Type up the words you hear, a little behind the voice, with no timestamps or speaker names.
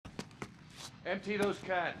Empty those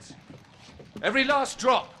cans. Every last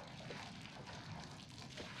drop.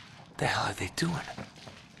 What the hell are they doing?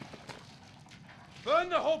 Burn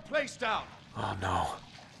the whole place down. Oh no.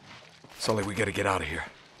 Sully, we gotta get out of here.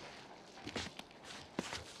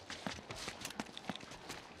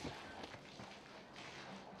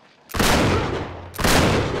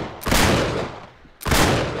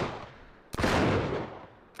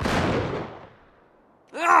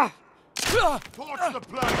 Torch the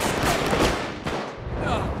place!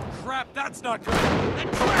 Oh, crap, that's not good. Then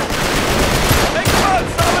crap! Hey, come on,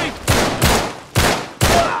 Sully!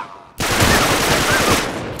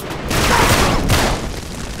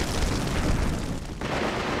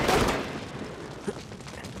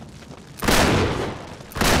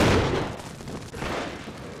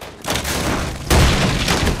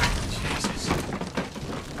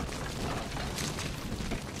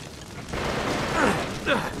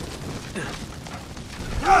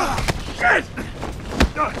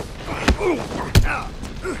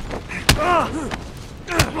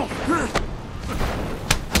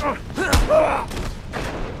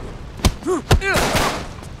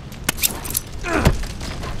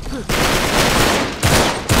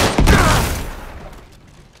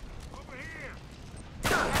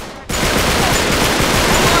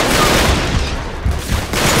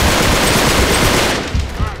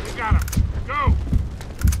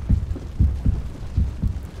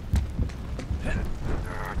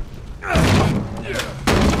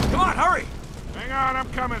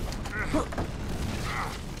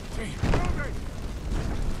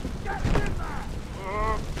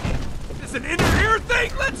 It's an inner ear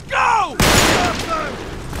thing! Let's go!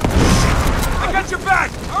 I got your back!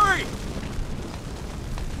 Hurry!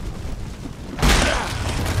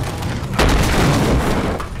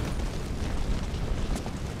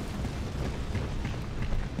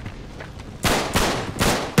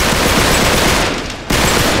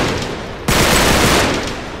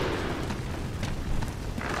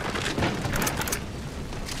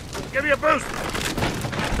 Give me a boost!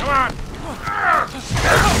 Come on!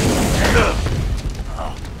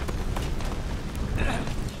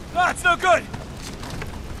 That's no good!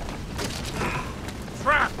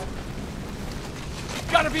 Trapped!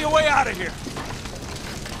 Gotta be a way out of here!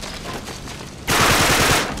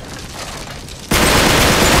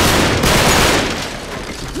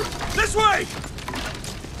 This way!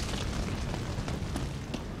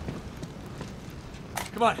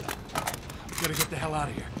 Come on. We gotta get the hell out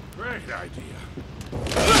of here. Great idea. All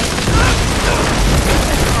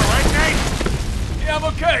right, Nate? Yeah, I'm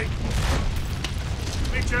okay.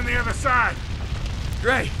 Meet you on the other side.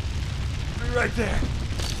 Great. Be right there.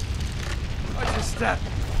 Watch your step.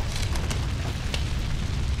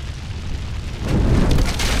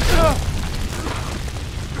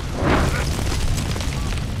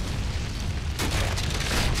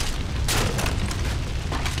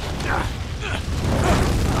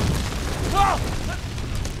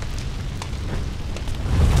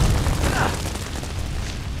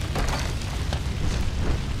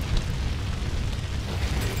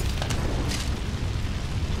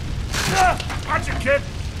 Watch it, kid!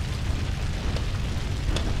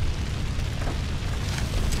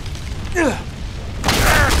 Give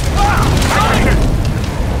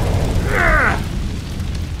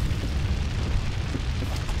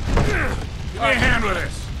me a hand with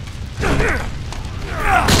this.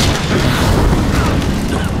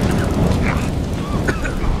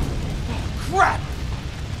 Crap!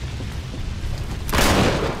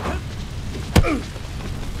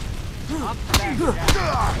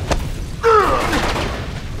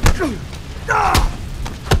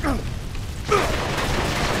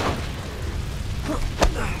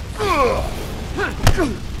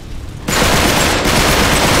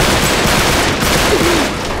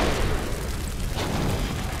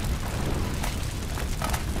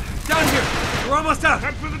 Down here! We're almost out!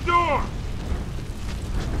 Head for the door!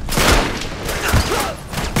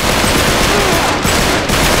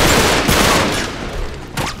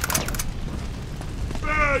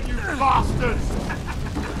 Burn, you bastards!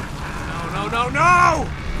 No, no, no!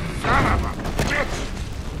 Son of a bitch!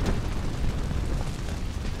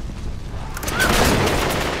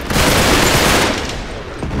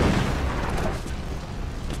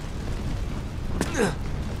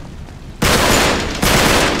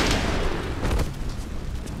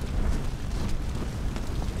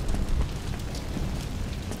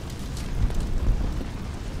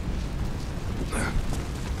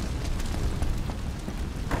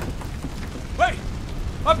 Wait!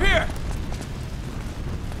 Up here!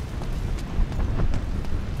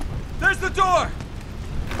 There's the door!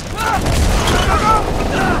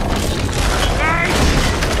 Hey!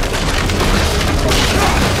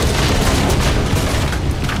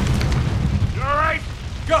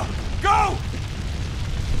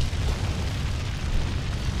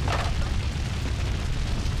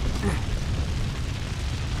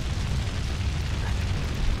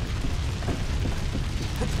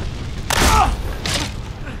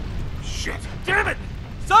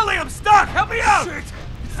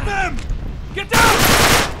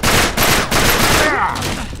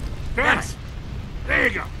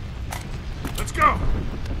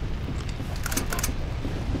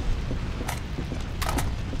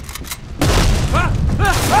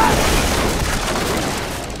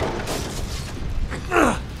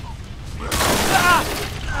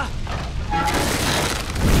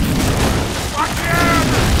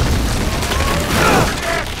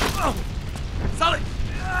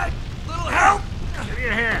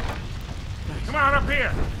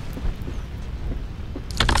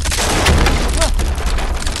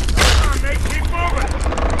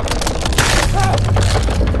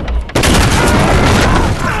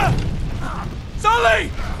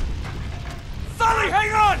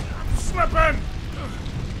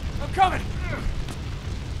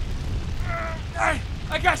 Alright,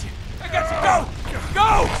 I got you! I got you! Go!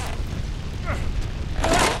 Go!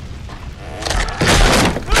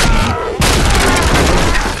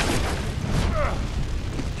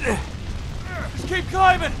 Just keep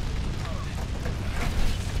climbing!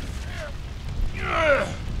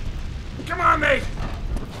 Come on, mate!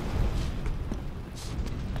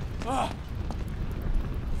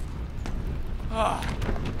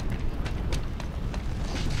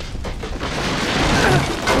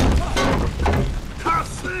 I'll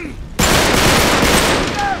see!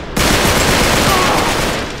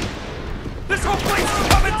 This whole place is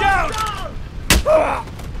coming down!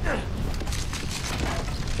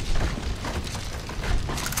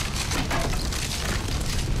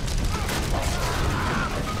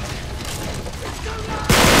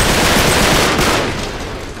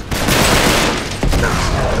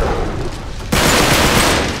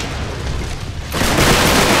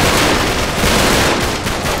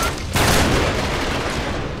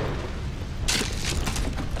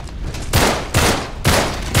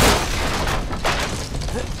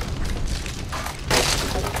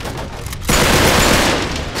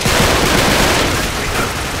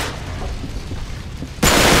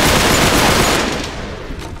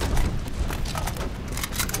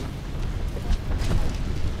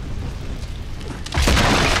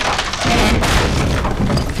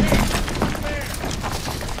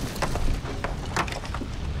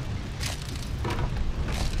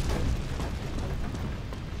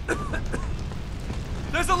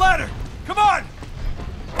 There's a ladder! Come on!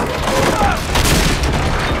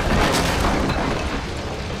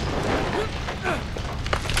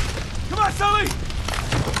 Come on, Sully!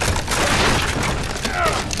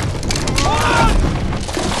 Hold on!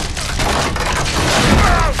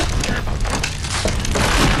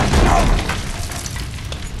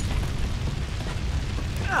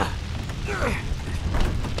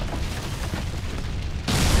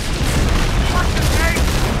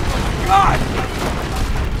 God!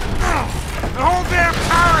 The whole damn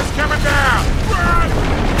tower's coming down! Run!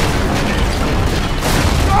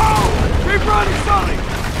 Go! Keep running, Sully!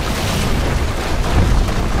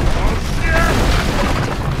 Oh, shit!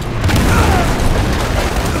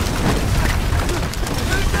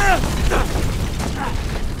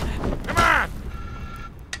 Come on!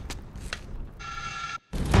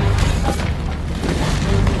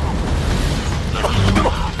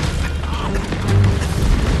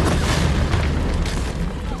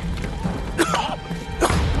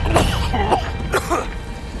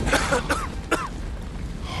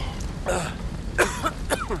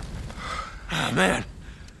 Oh, man.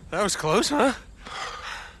 That was close, huh?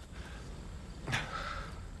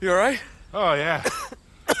 You all right? Oh, yeah.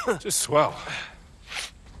 Just swell.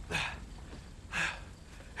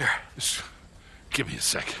 Here. Just give me a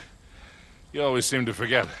sec. You always seem to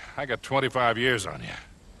forget. I got 25 years on you.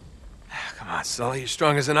 Come on, Sully. You're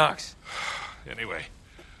strong as an ox. Anyway,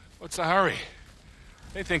 what's the hurry?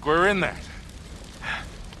 They think we're in that.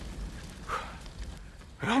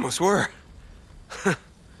 We almost were.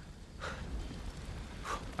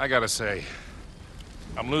 I gotta say,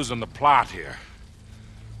 I'm losing the plot here.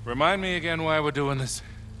 Remind me again why we're doing this?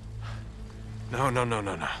 No.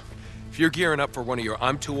 If you're gearing up for one of your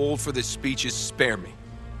I'm too old for this speeches, spare me.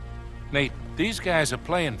 Nate, these guys are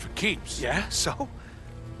playing for keeps. Yeah? So?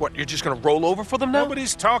 What, you're just gonna roll over for them now?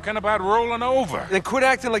 Nobody's talking about rolling over. Then quit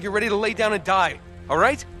acting like you're ready to lay down and die, all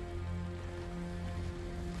right?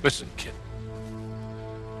 Listen, kid.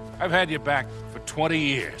 I've had you back for 20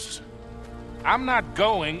 years. I'm not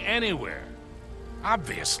going anywhere.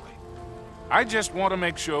 Obviously. I just want to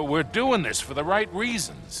make sure we're doing this for the right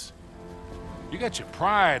reasons. You got your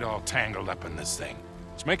pride all tangled up in this thing.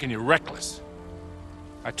 It's making you reckless.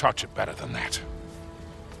 I taught you better than that.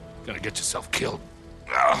 Gonna get yourself killed.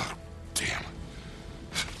 Oh, damn.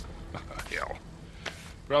 Hell.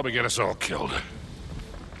 Probably get us all killed.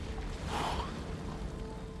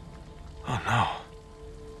 Oh, no.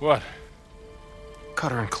 What?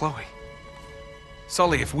 Cutter and Chloe.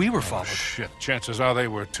 Sully, if we were followed... Shit, chances are they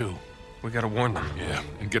were too. We gotta warn them. Yeah,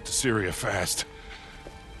 and get to Syria fast.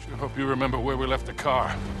 Sure hope you remember where we left the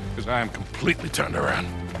car, because I am completely turned around.